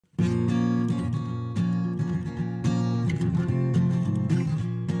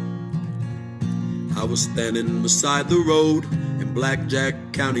I was standing beside the road in Blackjack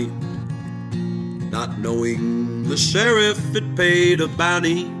County, not knowing the sheriff had paid a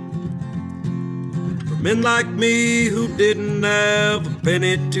bounty for men like me who didn't have a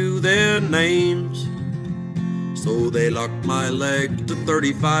penny to their names. So they locked my leg to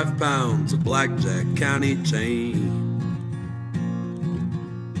 35 pounds of Blackjack County chain.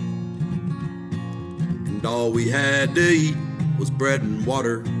 And all we had to eat was bread and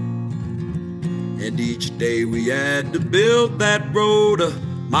water, and each day we had to build that road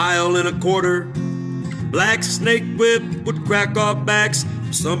 1.25 miles. Black snake whip would crack our backs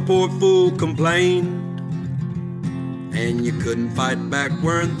if some poor fool complained, and you couldn't fight back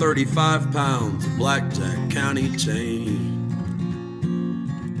wearing 35 pounds of Blackjack County chain.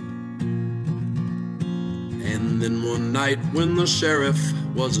 And then one night when the sheriff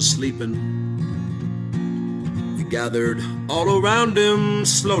was a-sleepin', we gathered all around him,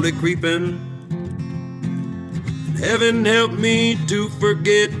 slowly creeping. Heaven help me to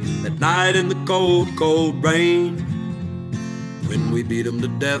forget that night in the cold, cold rain, when we beat him to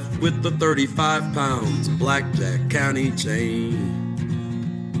death with the 35 pounds of Blackjack County chain.